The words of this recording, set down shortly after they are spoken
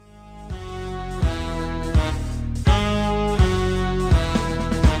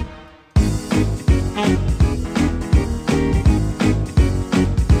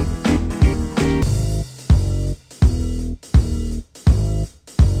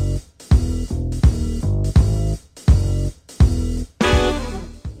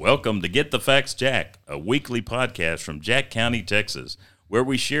Welcome to Get the Facts Jack, a weekly podcast from Jack County, Texas, where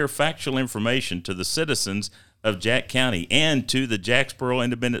we share factual information to the citizens of Jack County and to the Jacksboro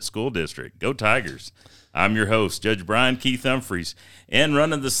Independent School District. Go Tigers! I'm your host, Judge Brian Keith Humphreys, and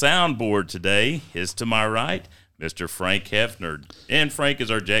running the soundboard today is to my right, Mr. Frank Hefner. And Frank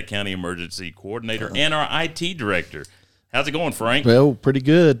is our Jack County Emergency Coordinator and our IT Director. How's it going, Frank? Well, pretty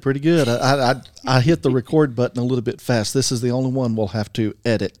good. I hit the record button a little bit fast. This is the only one we'll have to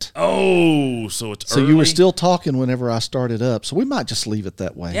edit. Oh, so it's early? So you were still talking whenever I started up, so we might just leave it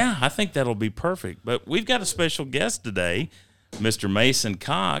that way. Yeah, I think that'll be perfect. But we've got a special guest today, Mr. Mason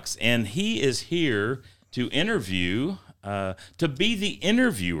Cox, and he is here to interview, to be the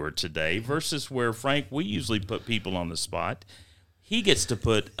interviewer today versus where, Frank, we usually put people on the spot. He gets to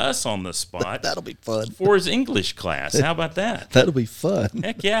put us on the spot. That'll be fun. For his English class. How about that? That'll be fun.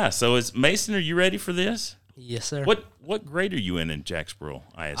 Heck yeah. So Mason, are you ready for this? Yes, sir. What grade are you in Jacksboro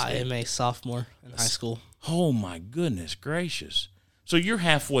ISD? I am a sophomore in high school. Oh, my goodness gracious. So you're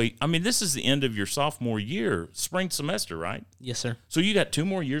halfway. I mean, this is the end of your sophomore year, spring semester, right? Yes, sir. So you got 2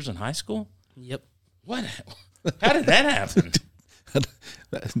 more years in high school? Yep. What? How did that happen?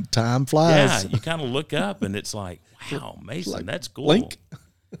 Time flies. Yeah, you kind of look up and it's like, wow, Mason, like that's cool. blink.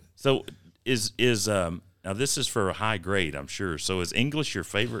 So is now this is for a high grade, I'm sure. So is English your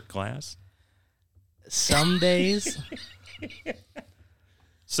favorite class? Some days.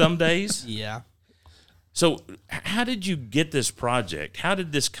 Some days? Yeah. So how did you get this project? How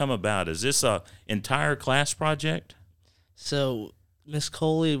did this come about? Is this a entire class project? So Miss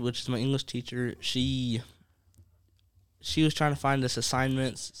Coley, which is my English teacher, she was trying to find us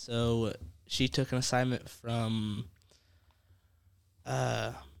assignments, so she took an assignment from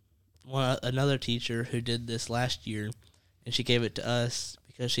another teacher who did this last year, and she gave it to us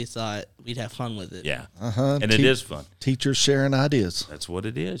because she thought we'd have fun with it. Yeah. And it is fun. Teachers sharing ideas. That's what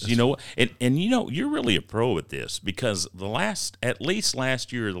it is. You know, and you know, you're really a pro at this because at least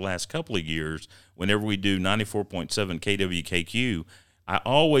last year, or the last couple of years, whenever we do 94.7 KWKQ, I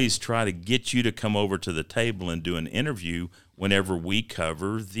always try to get you to come over to the table and do an interview whenever we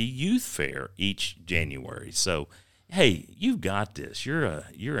cover the youth fair each January. So, hey, you've got this. You're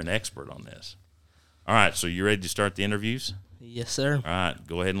an expert on this. All right, so you ready to start the interviews? Yes, sir. All right,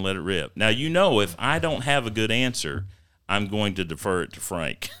 go ahead and let it rip. Now, you know, if I don't have a good answer, I'm going to defer it to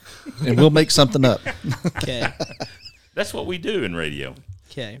Frank. And we'll make something up. Okay. That's what we do in radio.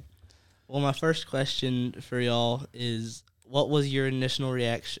 Okay. Well, my first question for y'all is, what was your initial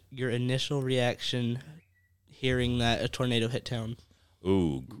reaction hearing that a tornado hit town?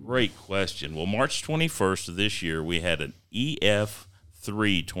 Ooh, great question. Well, March 21st of this year, we had an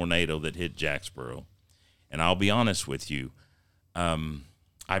EF3 tornado that hit Jacksboro. And I'll be honest with you,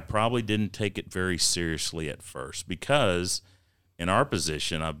 I probably didn't take it very seriously at first because in our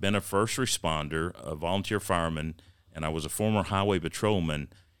position, I've been a first responder, a volunteer fireman, and I was a former highway patrolman.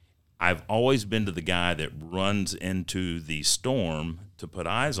 I've always been to the guy that runs into the storm to put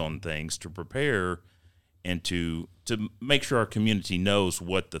eyes on things, to prepare, and to make sure our community knows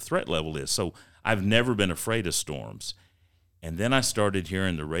what the threat level is. So I've never been afraid of storms. And then I started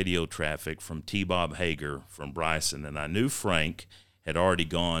hearing the radio traffic from T. Bob Hager from Bryson, and I knew Frank had already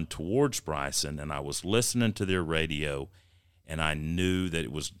gone towards Bryson, and I was listening to their radio, and I knew that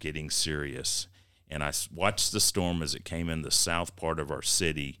it was getting serious. And I watched the storm as it came in the south part of our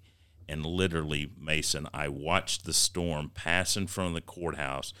city, and literally, Mason, I watched the storm pass in front of the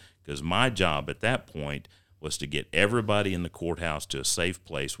courthouse because my job at that point was to get everybody in the courthouse to a safe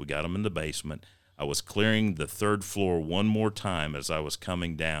place. We got them in the basement. I was clearing the 3rd floor one more time as I was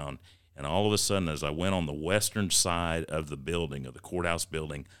coming down, and all of a sudden, as I went on the western side of the building, of the courthouse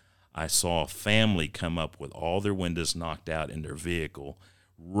building, I saw a family come up with all their windows knocked out in their vehicle.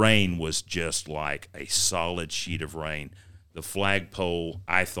 Rain was just like a solid sheet of rain. The flagpole,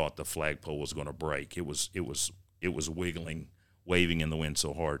 I thought the flagpole was going to break. It was wiggling, waving in the wind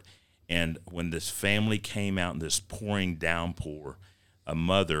so hard. And when this family came out in this pouring downpour, a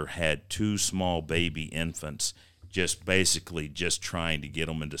mother had 2 small baby infants, just trying to get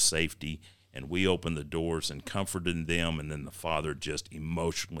them into safety. And we opened the doors and comforted them. And then the father just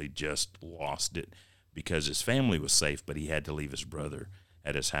emotionally just lost it because his family was safe, but he had to leave his brother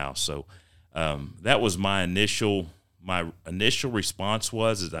at his house. So that was my initial response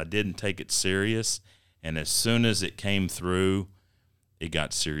was I didn't take it serious, and as soon as it came through, it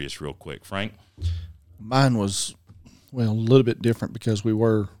got serious real quick. Frank? Mine was, a little bit different because we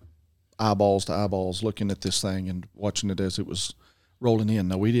were eyeballs to eyeballs looking at this thing and watching it as it was rolling in.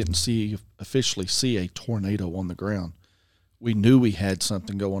 Now, we didn't officially see a tornado on the ground. We knew we had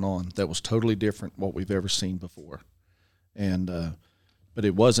something going on that was totally different what we've ever seen before. And but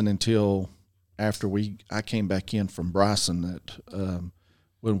it wasn't until after I came back in from Bryson that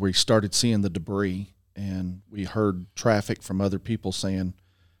when we started seeing the debris and we heard traffic from other people saying,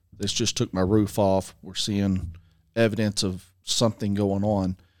 this just took my roof off. We're seeing evidence of something going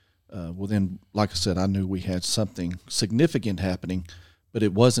on. Well, then, like I said, I knew we had something significant happening, but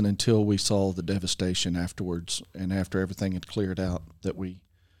it wasn't until we saw the devastation afterwards and after everything had cleared out that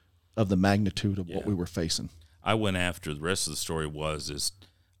of the magnitude of what we were facing. I went after, the rest of the story is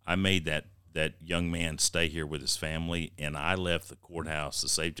I made that young man stay here with his family, and I left the courthouse, the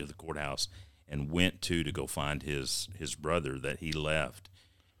safety of the courthouse, and went to go find his brother that he left.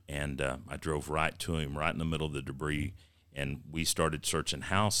 And I drove right to him, right in the middle of the debris, and we started searching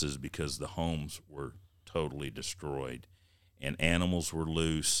houses because the homes were totally destroyed, and animals were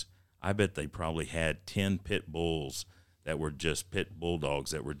loose. I bet they probably had 10 pit bulls that were just pit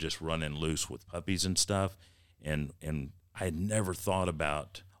bulldogs that were just running loose with puppies and stuff. And I had never thought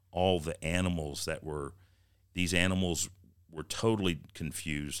about all the animals these animals were totally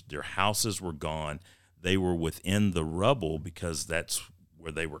confused. Their houses were gone. They were within the rubble because that's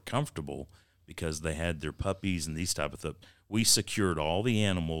where they were comfortable, because they had their puppies and these type of stuff. We secured all the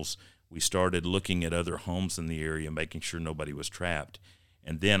animals. We started looking at other homes in the area, making sure nobody was trapped.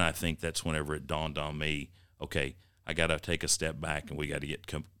 And then I think that's whenever it dawned on me, okay, I got to take a step back and we got to get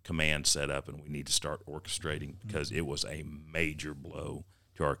command set up, and we need to start orchestrating, because it was a major blow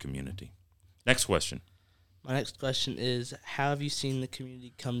to our community. Next question. My next question is, how have you seen the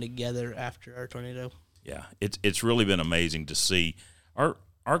community come together after our tornado? Yeah, it's really been amazing to see.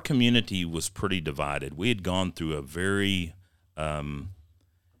 Our community was pretty divided. We had gone through a very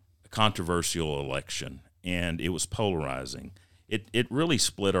controversial election, and it was polarizing. It really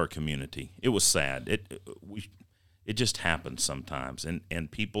split our community. It was sad. It just happens sometimes, and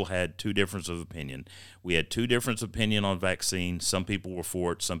people had two differences of opinion. We had two different opinion on vaccine. Some people were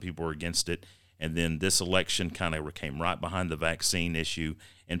for it, some people were against it, and then this election kind of came right behind the vaccine issue,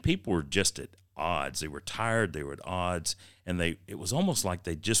 and people were just at odds. They were tired, they were at odds, and it was almost like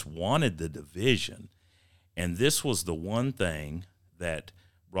they just wanted the division. And this was the one thing that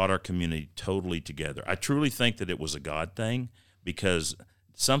brought our community totally together. I truly think that it was a God thing, because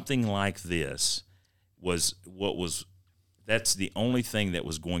something like this that's the only thing that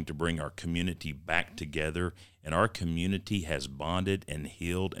was going to bring our community back together, and our community has bonded and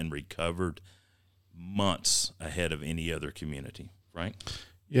healed and recovered months ahead of any other community, right?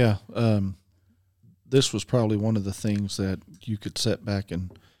 Yeah, this was probably one of the things that you could sit back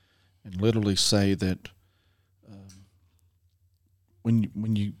and literally say that when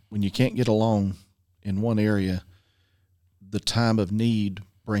you can't get along in one area, the time of need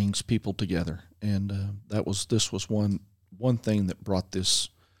brings people together. And this was one thing that brought this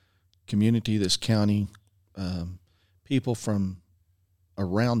community, this county, people from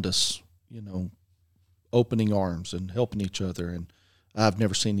around us, opening arms and helping each other. And I've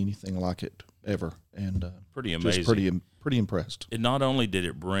never seen anything like it ever. And pretty amazing. Just pretty impressed. It not only did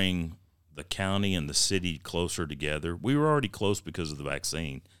it bring the county and the city closer together, we were already close because of the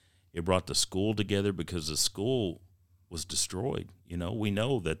vaccine. It brought the school together because the school was destroyed. We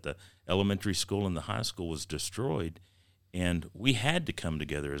know that the elementary school and the high school was destroyed, and we had to come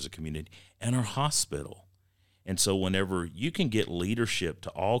together as a community, and our hospital. And so whenever you can get leadership to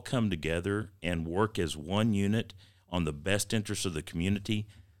all come together and work as one unit on the best interest of the community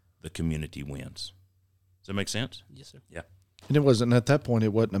wins. Does that make sense? Yes, sir. Yeah. And it wasn't, at that point,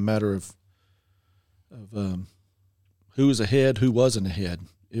 it wasn't a matter of who was ahead, who wasn't ahead.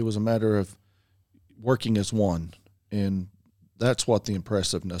 It was a matter of working as one. And that's what the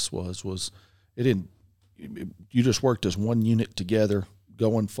impressiveness was you just worked as one unit together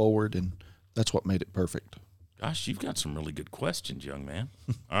going forward, and that's what made it perfect. Gosh, you've got some really good questions, young man.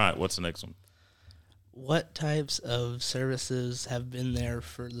 All right, what's the next one? What types of services have been there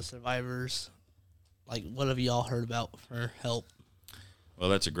for the survivors? Like, what have y'all heard about for help? Well,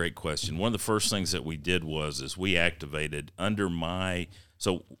 that's a great question. One of the first things that we did is we activated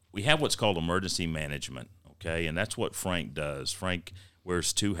so we have what's called emergency management, okay? And that's what Frank does. Frank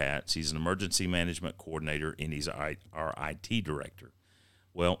wears two hats. He's an emergency management coordinator, and he's our IT director.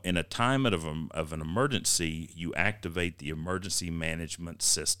 Well, in a time of an emergency, you activate the emergency management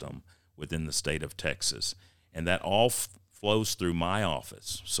system within the state of Texas, and that all flows through my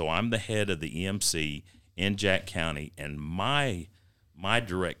office. So I'm the head of the EMC in Jack County, and my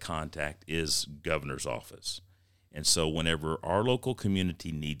direct contact is governor's office. And so whenever our local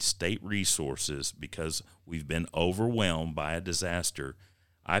community needs state resources because we've been overwhelmed by a disaster,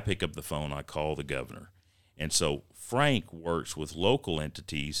 I pick up the phone, I call the governor. And so Frank works with local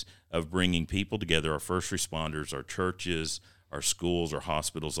entities of bringing people together, our first responders, our churches, our schools, our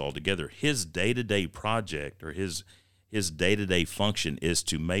hospitals all together. His day-to-day project or his day-to-day function is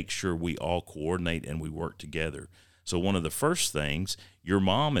to make sure we all coordinate and we work together. So one of the first things, your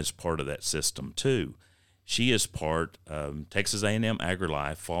mom is part of that system too. She is part. Texas A&M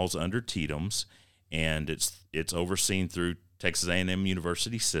AgriLife falls under TDMS, and it's overseen through Texas A&M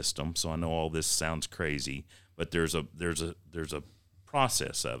University system. So I know all this sounds crazy, but there's a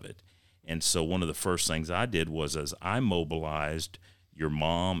process of it. And so one of the first things I did was as I mobilized your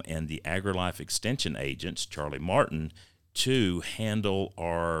mom and the AgriLife extension agents, Charlie Martin, to handle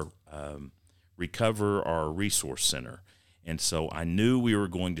our recover our resource center. And so I knew we were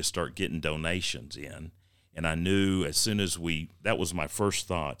going to start getting donations in. And I knew as soon as that was my first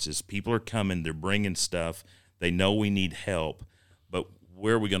thoughts, is people are coming, they're bringing stuff, they know we need help, but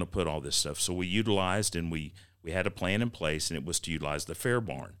where are we going to put all this stuff? So we utilized, and we had a plan in place, and it was to utilize the Fair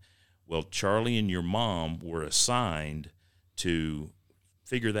Barn. Well, Charlie and your mom were assigned to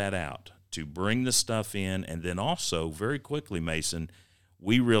figure that out, to bring the stuff in, and then also very quickly, Mason,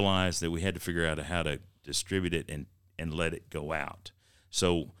 we realized that we had to figure out how to distribute it and let it go out.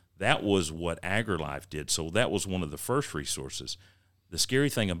 So that was what AgriLife did. So that was one of the first resources. The scary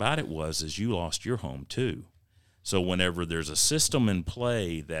thing about it is you lost your home too. So whenever there's a system in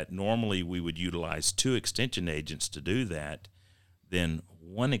play that normally we would utilize 2 extension agents to do that, then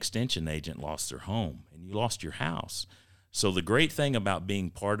one extension agent lost their home and you lost your house. So the great thing about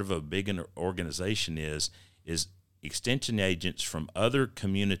being part of a big organization is extension agents from other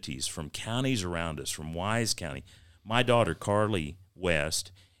communities, from counties around us, from Wise County. My daughter, Carly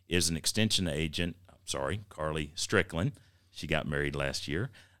West, is an extension agent. Carly Strickland. She got married last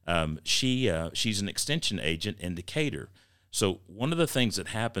year. She's an extension agent in Decatur. So one of the things that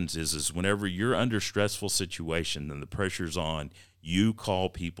happens is whenever you're under a stressful situation and the pressure's on, you call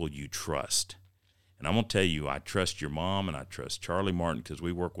people you trust. And I'm going to tell you, I trust your mom and I trust Charlie Martin because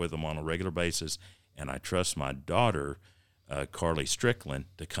we work with them on a regular basis. And I trust my daughter, Carly Strickland,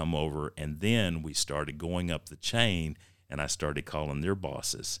 to come over. And then we started going up the chain, and I started calling their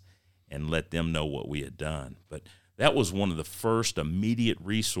bosses and let them know what we had done. But that was one of the first immediate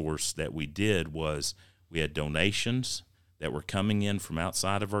resource that we did was we had donations that were coming in from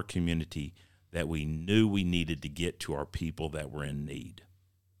outside of our community that we knew we needed to get to our people that were in need.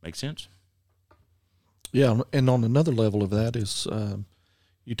 Make sense? Yeah, and on another level of that is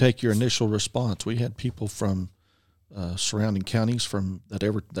you take your initial response. We had people from surrounding counties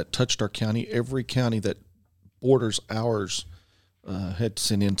that touched our county. Every county that borders ours had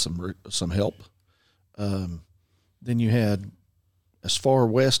sent in some help. Then you had as far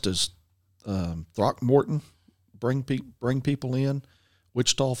west as Throckmorton bring people in.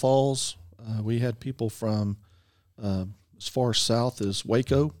 Wichita Falls, we had people from as far south as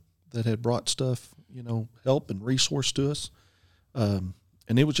Waco that had brought stuff, help and resource to us.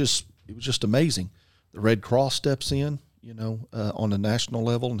 And it was just amazing. The Red Cross steps in, on a national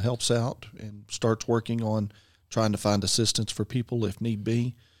level and helps out and starts working on trying to find assistance for people if need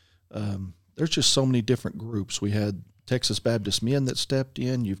be. There's just so many different groups. We had Texas Baptist Men that stepped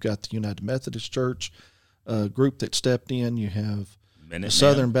in. You've got the United Methodist Church group that stepped in. You have the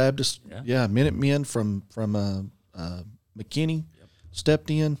Southern Baptist, Minutemen from McKinney stepped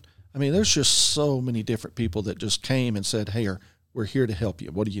in. I mean, there's just so many different people that just came and said, "Hey, we're here to help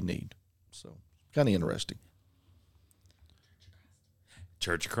you. What do you need?" So, kind of interesting.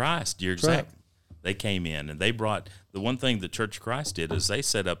 Church of Christ, you're exact. Right. They came in and they brought the one thing the Church of Christ did is they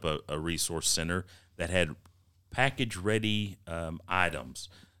set up a resource center that had package-ready items.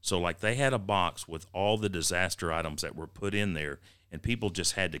 So, like, they had a box with all the disaster items that were put in there, and people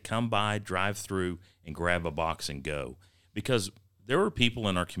just had to come by, drive through, and grab a box and go. Because there were people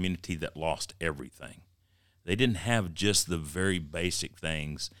in our community that lost everything. They didn't have just the very basic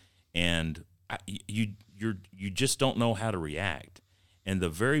things, and you just don't know how to react. And the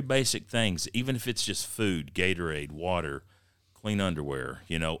very basic things, even if it's just food, Gatorade, water, clean underwear,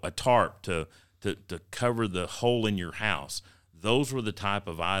 a tarp to cover the hole in your house, those were the type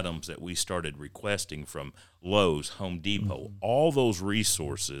of items that we started requesting from Lowe's, Home Depot. Mm-hmm. All those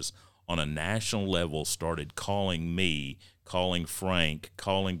resources on a national level started calling me, calling Frank,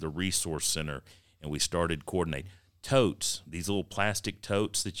 calling the resource center, and we started coordinating. Totes, these little plastic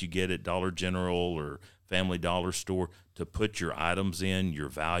totes that you get at Dollar General or Family Dollar Store to put your items in, your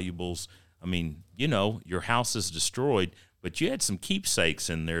valuables. I mean, your house is destroyed, but you had some keepsakes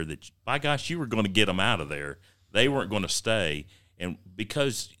in there that, by gosh, you were going to get them out of there. They weren't going to stay. And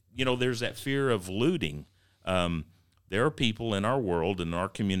because, there's that fear of looting, there are people in our world, in our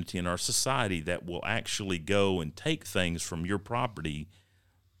community, in our society that will actually go and take things from your property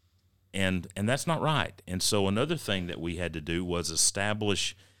and that's not right. And so another thing that we had to do was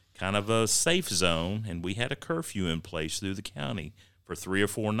establish kind of a safe zone, and we had a curfew in place through the county for 3 or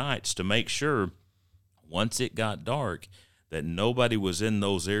 4 nights to make sure once it got dark that nobody was in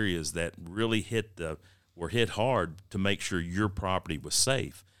those areas that really were hit hard, to make sure your property was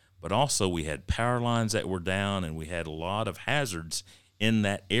safe. But also we had power lines that were down, and we had a lot of hazards in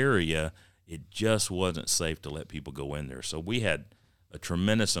that area. It just wasn't safe to let people go in there. So we had a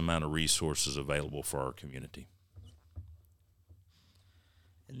tremendous amount of resources available for our community.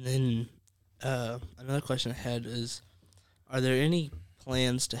 And then another question I had is, are there any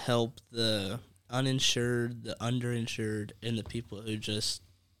plans to help the uninsured, the underinsured, and the people who just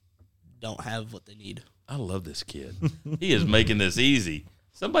don't have what they need? I love this kid. He is making this easy.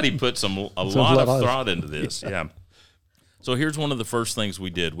 Somebody put a lot of thought into this. Yeah. So here's one of the first things we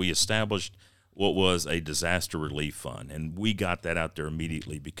did. We established what was a disaster relief fund, and we got that out there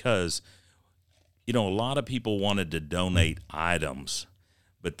immediately because, a lot of people wanted to donate items,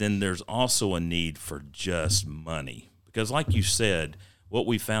 but then there's also a need for just money. Because like you said, what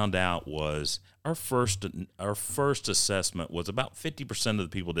we found out was our first assessment was about 50% of the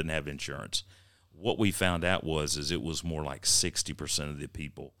people didn't have insurance. What we found out is it was more like 60% of the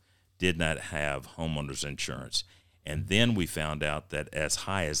people did not have homeowners insurance. And then we found out that as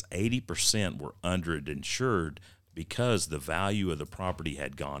high as 80% were underinsured because the value of the property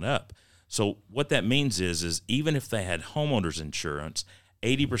had gone up. So what that means is even if they had homeowners insurance,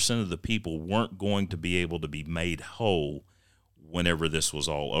 80% of the people weren't going to be able to be made whole whenever this was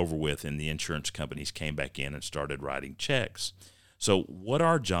all over with and the insurance companies came back in and started writing checks. So what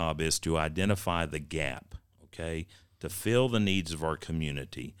our job is to identify the gap, okay, to fill the needs of our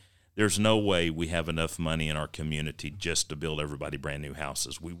community. There's no way we have enough money in our community just to build everybody brand new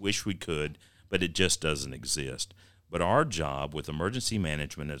houses. We wish we could, but it just doesn't exist. But our job with emergency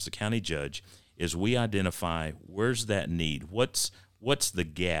management as a county judge is we identify where's that need, what's the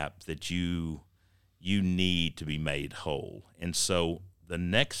gap that you need to be made whole. And so the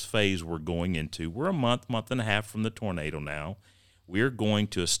next phase we're going into, we're a month and a half from the tornado now. We're going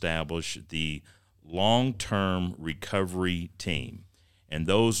to establish the long-term recovery team. And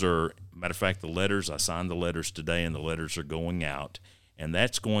those are, matter of fact, the letters, I signed the letters today, and the letters are going out. And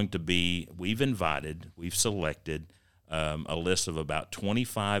that's going to be, we've selected a list of about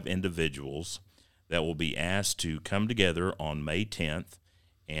 25 individuals that will be asked to come together on May 10th,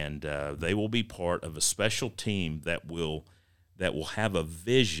 and they will be part of a special team that will have a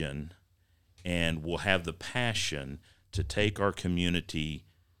vision and will have the passion to take our community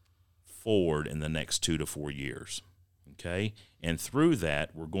forward in the next 2 to 4 years. Okay? And through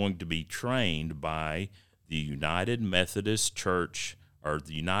that, we're going to be trained by the United Methodist Church, or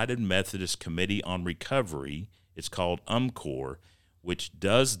the United Methodist Committee on Recovery. It's called UMCOR, which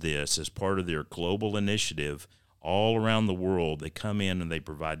does this as part of their global initiative all around the world. They come in and they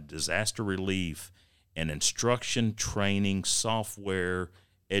provide disaster relief and instruction, training, software,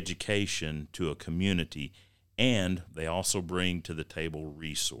 education to a community. And they also bring to the table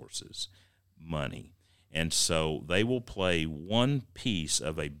resources, money. And so they will play one piece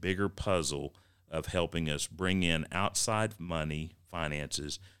of a bigger puzzle of helping us bring in outside money,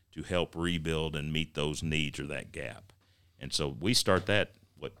 finances, to help rebuild and meet those needs or that gap. And so we start that,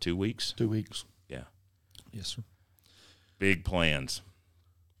 2 weeks? 2 weeks. Yeah. Yes, sir. Big plans.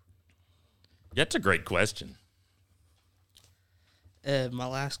 That's a great question. My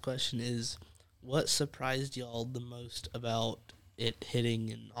last question is, what surprised y'all the most about it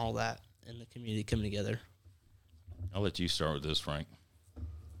hitting and all that and the community coming together? I'll let you start with this, Frank.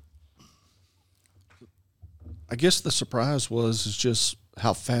 I guess the surprise is just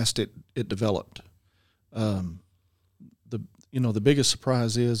how fast it developed. The biggest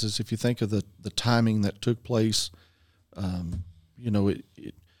surprise is if you think of the timing that took place. The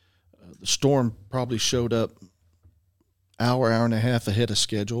storm probably showed up hour and a half ahead of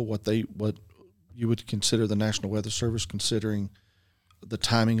schedule. What you would consider the National Weather Service considering the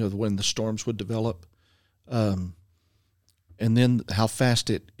timing of when the storms would develop, and then how fast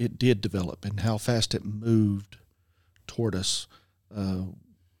it did develop and how fast it moved toward us.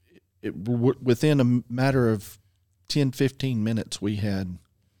 Within a matter of 10, 15 minutes, it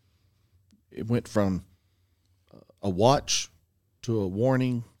went from a watch to a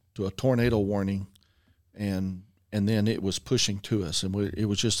warning to a tornado warning, and then it was pushing to us, and it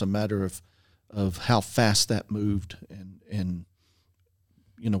was just a matter of how fast that moved, and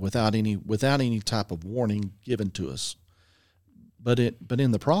without any type of warning given to us. But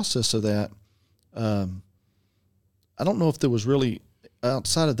in the process of that, I don't know if there was really,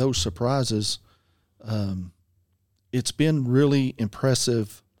 outside of those surprises, it's been really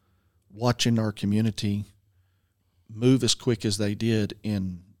impressive watching our community move as quick as they did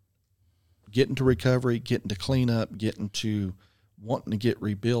in getting to recovery, getting to cleanup, getting to wanting to get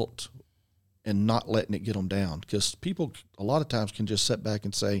rebuilt, and not letting it get them down. Because people a lot of times can just sit back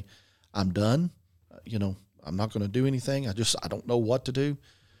and say, I'm done. I'm not going to do anything. I don't know what to do.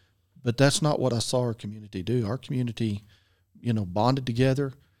 But that's not what I saw our community do. Our community, bonded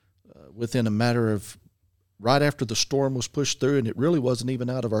together within a matter of right after the storm was pushed through, and it really wasn't even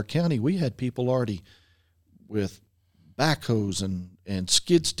out of our county. We had people already with backhoes and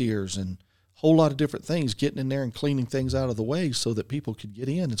skid steers and a whole lot of different things getting in there and cleaning things out of the way so that people could get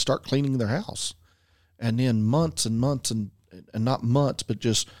in and start cleaning their house. And then months and months and not months, but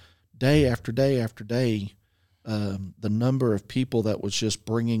just day after day after day, the number of people that was just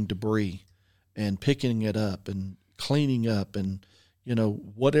bringing debris and picking it up and cleaning up and,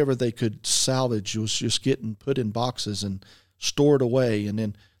 whatever they could salvage was just getting put in boxes and stored away. And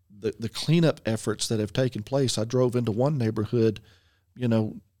then the cleanup efforts that have taken place. I drove into one neighborhood,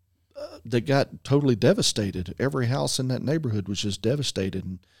 that got totally devastated. Every house in that neighborhood was just devastated.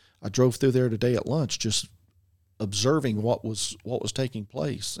 And I drove through there today at lunch, just observing what was taking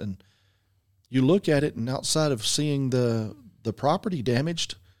place. And you look at it, and outside of seeing the property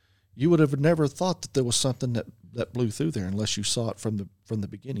damaged, you would have never thought that there was something that blew through there unless you saw it from the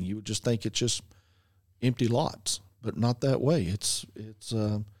beginning. You would just think it's just empty lots, but not that way. It's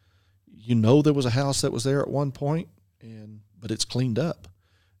there was a house that was there at one point, but it's cleaned up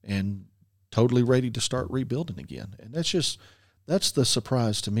and totally ready to start rebuilding again. And that's the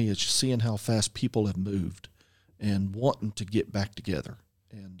surprise to me, is just seeing how fast people have moved and wanting to get back together.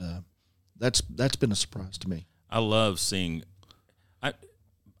 And that's been a surprise to me. I love seeing.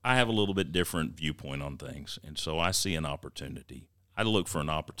 I have a little bit different viewpoint on things, and so I see an opportunity. I look for an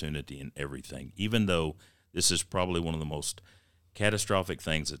opportunity in everything, even though this is probably one of the most catastrophic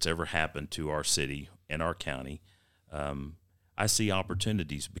things that's ever happened to our city and our county. I see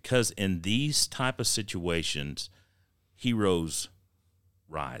opportunities because in these type of situations, heroes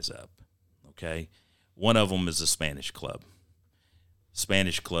rise up, okay? One of them is the Spanish Club.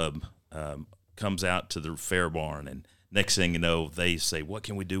 Spanish Club comes out to the fair barn, and next thing you know, they say, what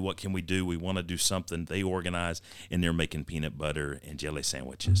can we do? What can we do? We want to do something. They organize, and they're making peanut butter and jelly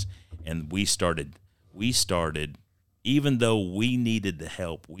sandwiches. And we started, even though we needed the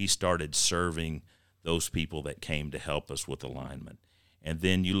help, we started serving those people that came to help us with alignment. And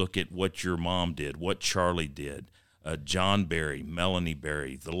then you look at what your mom did, what Charlie did, John Berry, Melanie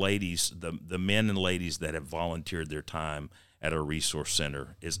Berry, the ladies, the men and ladies that have volunteered their time at our resource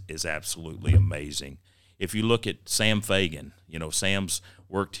center is absolutely amazing. If you look at Sam Fagan, Sam's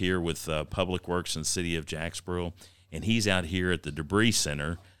worked here with Public Works in the city of Jacksboro, and he's out here at the debris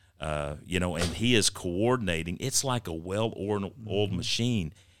center, and he is coordinating. It's like a well-oiled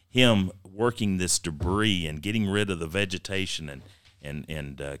machine, him working this debris and getting rid of the vegetation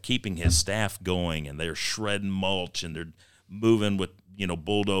and keeping his staff going, and they're shredding mulch, and they're moving with,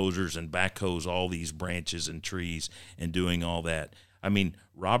 bulldozers and backhoes, all these branches and trees, and doing all that. I mean,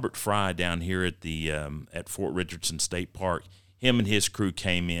 Robert Fry down here at the at Fort Richardson State Park, him and his crew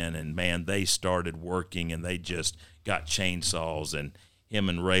came in, and man, they started working, and they just got chainsaws, and him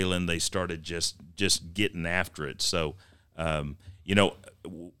and Raylan, they started just getting after it. So,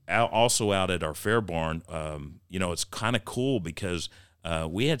 also out at our fair barn, it's kind of cool because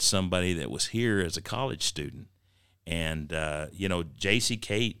we had somebody that was here as a college student, and J.C.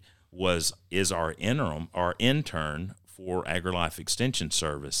 Kate is our intern for AgriLife Extension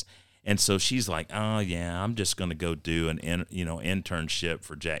Service. And so she's like, oh, yeah, I'm just going to go do an internship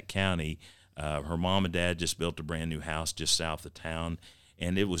for Jack County. Her mom and dad just built a brand new house just south of town,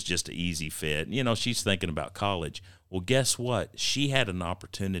 and it was just an easy fit. She's thinking about college. Well, guess what? She had an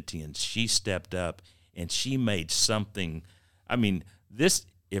opportunity, and she stepped up, and she made something. I mean,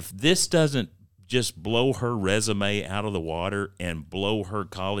 if this doesn't just blow her resume out of the water and blow her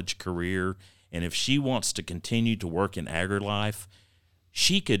college career, and if she wants to continue to work in AgriLife,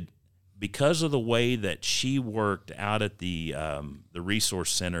 she could, because of the way that she worked out at the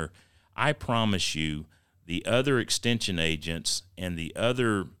resource center. I promise you, the other extension agents and the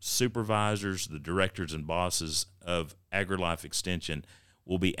other supervisors, the directors and bosses of AgriLife Extension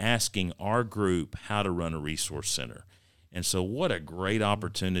will be asking our group how to run a resource center. And so what a great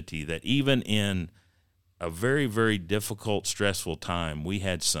opportunity that even in a very, very difficult, stressful time, we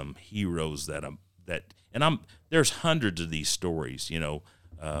had some heroes there's hundreds of these stories,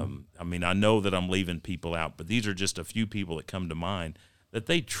 I know that I'm leaving people out, but these are just a few people that come to mind that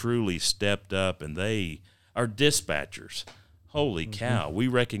they truly stepped up, and they are dispatchers. Holy cow. We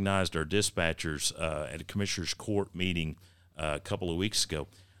recognized our dispatchers at a commissioner's court meeting a couple of weeks ago.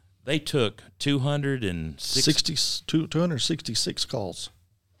 They took 266 calls.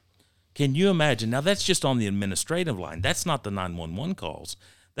 Can you imagine? Now, that's just on the administrative line. That's not the 911 calls.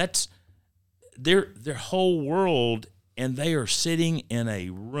 That's their whole world, and they are sitting in a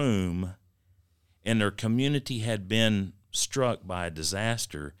room, and their community had been struck by a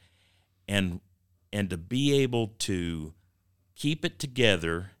disaster, and to be able to keep it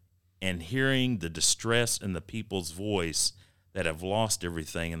together and hearing the distress in the people's voice that have lost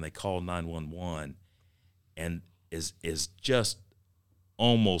everything, and they call 911, and is just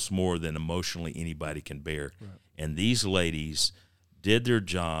almost more than emotionally anybody can bear. Right. And these ladies did their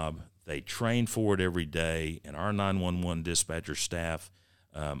job. They trained for it every day, and our 911 dispatcher staff,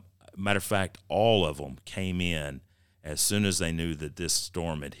 matter of fact, all of them came in as soon as they knew that this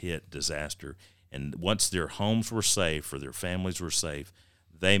storm had hit, disaster. And once their homes were safe or their families were safe,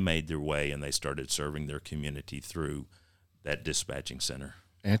 they made their way and they started serving their community through that dispatching center.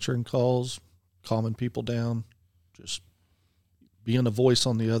 Answering calls, calming people down, just being a voice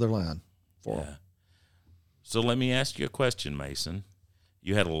on the other line for them. So let me ask you a question, Mason.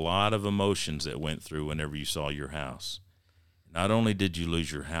 You had a lot of emotions that went through whenever you saw your house. Not only did you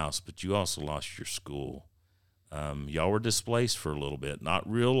lose your house, but you also lost your school. Y'all were displaced for a little bit, not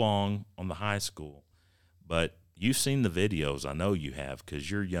real long on the high school, but you've seen the videos. I know you have,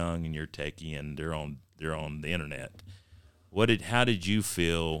 because you're young and you're techie and they're on the internet. How did you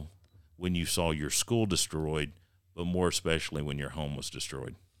feel when you saw your school destroyed, but more especially when your home was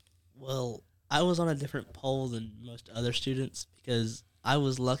destroyed? Well, I was on a different pole than most other students because I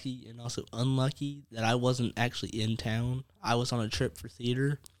was lucky and also unlucky that I wasn't actually in town. I was on a trip for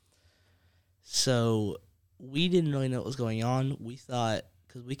theater. So we didn't really know what was going on. We thought,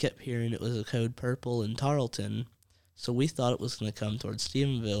 because we kept hearing it was a code purple in Tarleton, so we thought it was going to come towards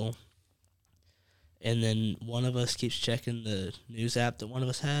Stephenville. And then one of us keeps checking the news app that one of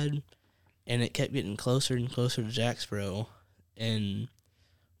us had, and it kept getting closer and closer to Jacksboro. And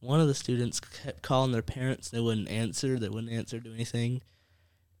one of the students kept calling their parents. They wouldn't answer. They wouldn't answer, do anything.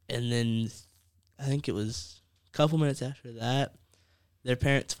 And then I think it was a couple minutes after that, their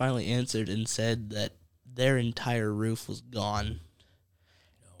parents finally answered and said that their entire roof was gone.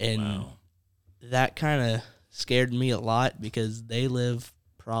 And that kind of scared me a lot because they live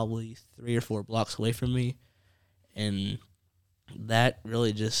probably 3 or 4 blocks away from me, and that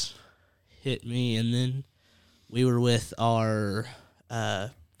really just hit me. And then we were with our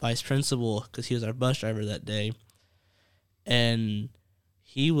vice principal because he was our bus driver that day, and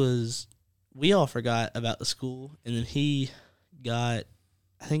we all forgot about the school, and then he got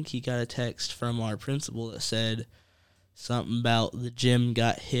a text from our principal that said something about the gym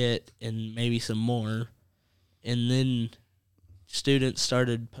got hit and maybe some more, and then students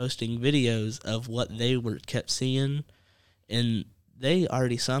started posting videos of what they kept seeing, and they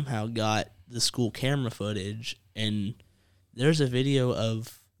already somehow got the school camera footage, and there's a video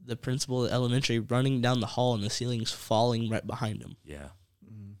of the principal at elementary running down the hall and the ceiling's falling right behind him. Yeah.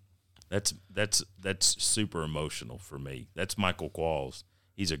 That's super emotional for me. That's Michael Qualls.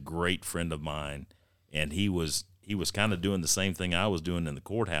 He's a great friend of mine, and he was kind of doing the same thing I was doing in the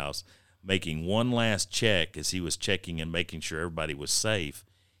courthouse, making one last check as he was checking and making sure everybody was safe.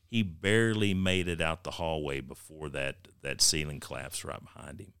 He barely made it out the hallway before that ceiling collapsed right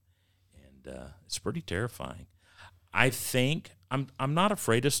behind him. And it's pretty terrifying. I think I'm not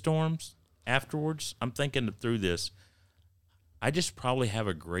afraid of storms afterwards. I'm thinking through this. I just probably have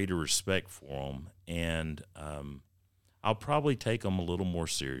a greater respect for them, and I'll probably take them a little more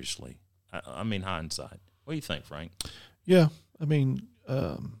seriously. I mean, hindsight. What do you think, Frank? Yeah, I mean,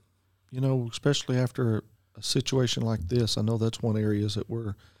 especially after a situation like this, I know that's one areas that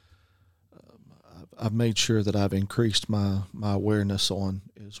I've made sure that I've increased my awareness on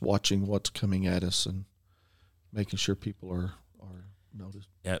is watching what's coming at us and making sure people are noticed.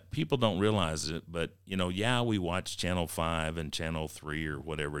 Yeah, people don't realize it, but, we watch Channel 5 and Channel 3 or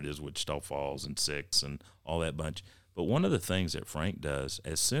whatever it is, Wichita Falls and 6 and all that bunch. But one of the things that Frank does,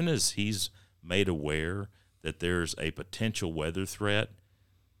 as soon as he's made aware that there's a potential weather threat,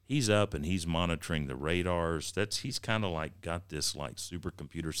 he's up and he's monitoring the radars. He's kind of like got this like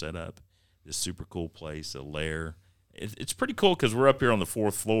supercomputer set up, this super cool place, a lair. It's pretty cool because we're up here on the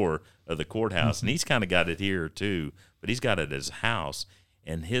 4th floor of the courthouse, and he's kind of got it here too, but he's got it at his house,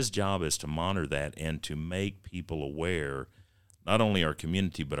 and his job is to monitor that and to make people aware, not only our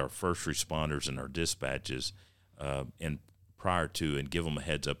community but our first responders and our dispatches, and prior to, and give them a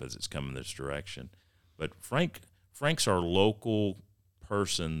heads up as it's coming this direction. But Frank's our local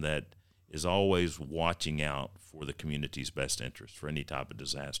person that is always watching out for the community's best interest for any type of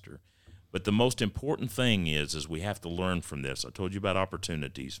disaster. But the most important thing is we have to learn from this. I told you about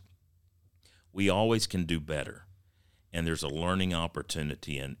opportunities. we always can do better. And there's a learning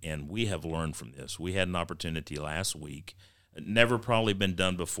opportunity, and we have learned from this. We had an opportunity last week, never probably been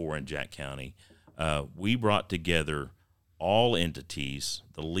done before in Jack County. We brought together all entities,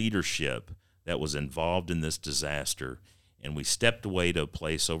 the leadership that was involved in this disaster, and we stepped away to a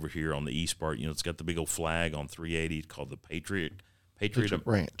place over here on the east part. It's got the big old flag on 380 called the Patriot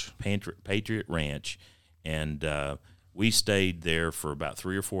Ranch. Patriot Ranch, and we stayed there for about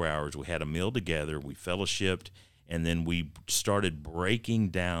 3 or 4 hours. We had a meal together. We fellowshipped, and then we started breaking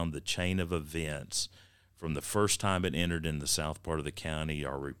down the chain of events from the first time it entered in the south part of the county,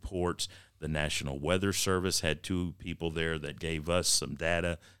 our reports. The National Weather Service had 2 people there that gave us some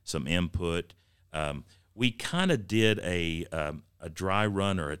data, some input. We kind of did a dry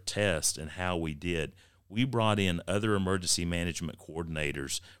run or a test in how we did. We brought in other emergency management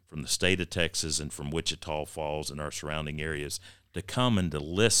coordinators from the state of Texas and from Wichita Falls and our surrounding areas to come and to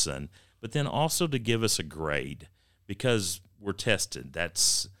listen, but then also to give us a grade because we're tested.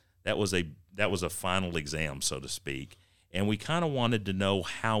 That was a final exam, so to speak. And we kind of wanted to know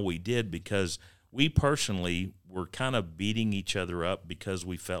how we did because we personally were kind of beating each other up because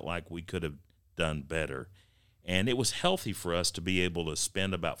we felt like we could have done better. And it was healthy for us to be able to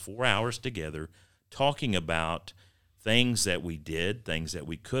spend about 4 hours together talking about things that we did, things that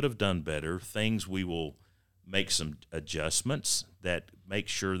we could have done better, things we will make some adjustments that make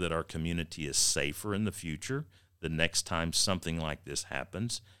sure that our community is safer in the future the next time something like this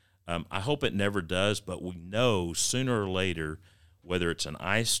happens. I hope it never does, but we know sooner or later, whether it's an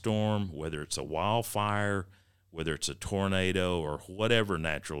ice storm, whether it's a wildfire, whether it's a tornado or whatever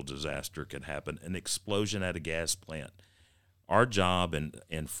natural disaster could happen, an explosion at a gas plant. Our job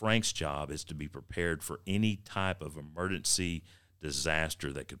and Frank's job is to be prepared for any type of emergency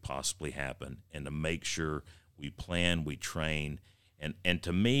disaster that could possibly happen and to make sure we plan, we train. And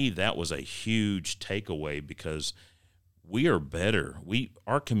to me, that was a huge takeaway because we are better.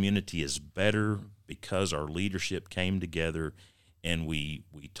 Our community is better because our leadership came together and we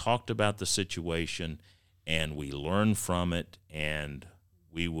talked about the situation and we learned from it, and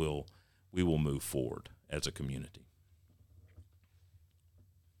we will move forward as a community.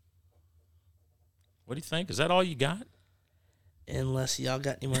 What do you think? Is that all you got? Unless y'all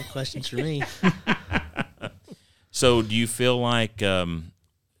got any more questions for me. So do you feel like,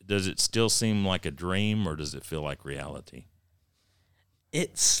 does it still seem like a dream or does it feel like reality?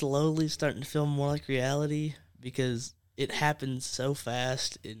 It's slowly starting to feel more like reality because it happened so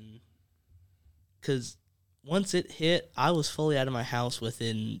fast. Because once it hit, I was fully out of my house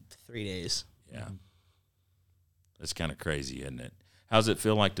within 3 days. Yeah. That's kind of crazy, isn't it? How's it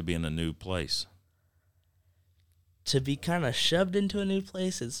feel like to be in a new place? To be kind of shoved into a new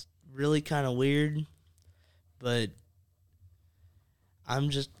place is really kind of weird, but I'm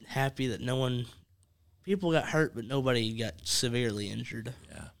just happy that people got hurt, but nobody got severely injured.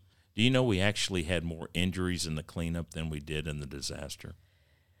 Yeah. Do you know we actually had more injuries in the cleanup than we did in the disaster?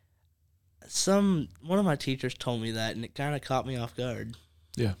 One of my teachers told me that, and it kind of caught me off guard.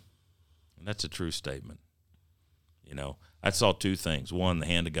 Yeah. And that's a true statement. I saw 2 things. One, the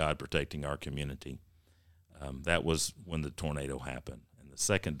hand of God protecting our community. That was when the tornado happened. And the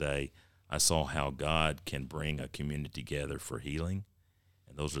second day, I saw how God can bring a community together for healing.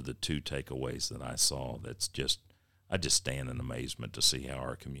 And those are the 2 takeaways that I saw. I just stand in amazement to see how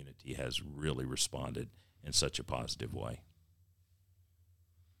our community has really responded in such a positive way.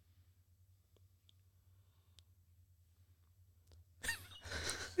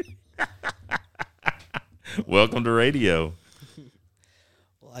 Welcome to radio.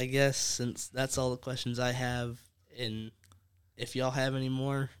 Well, I guess since that's all the questions I have, and if y'all have any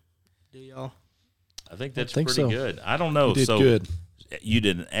more, do y'all? I think that's pretty so. Good. I don't know. You did good. You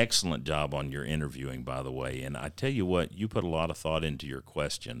did an excellent job on your interviewing, by the way. And I tell you what, you put a lot of thought into your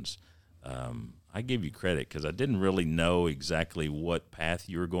questions. I give you credit because I didn't really know exactly what path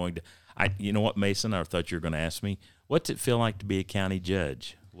you were going to. You know what, Mason? I thought you were going to ask me, what's it feel like to be a county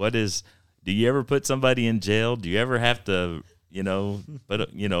judge? Do you ever put somebody in jail? Do you ever have to, get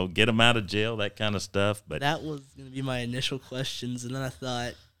them out of jail, that kind of stuff? But that was going to be my initial questions, and then I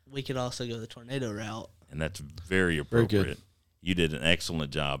thought we could also go the tornado route. And that's very appropriate. Very good. You did an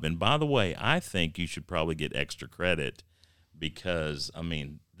excellent job. And by the way, I think you should probably get extra credit because,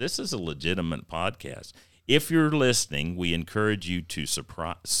 this is a legitimate podcast. If you're listening, we encourage you to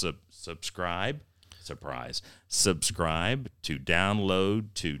subscribe, to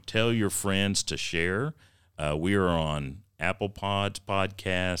download, to tell your friends, to share. We are on Apple Pods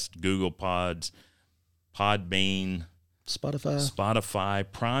Podcast, Google Pods, Podbean, Spotify,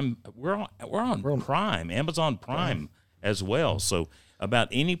 Prime. We're on Prime, Amazon Prime as well. So about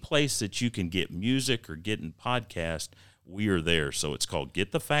any place that you can get music or get in podcast, we are there. So it's called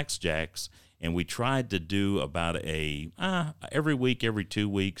Get the Facts Jacks, and we tried to do about every week, every 2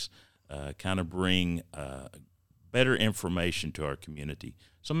 weeks, kind of bring better information to our community.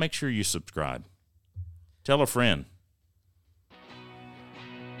 So make sure you subscribe. Tell a friend.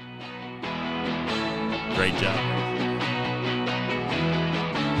 Great job.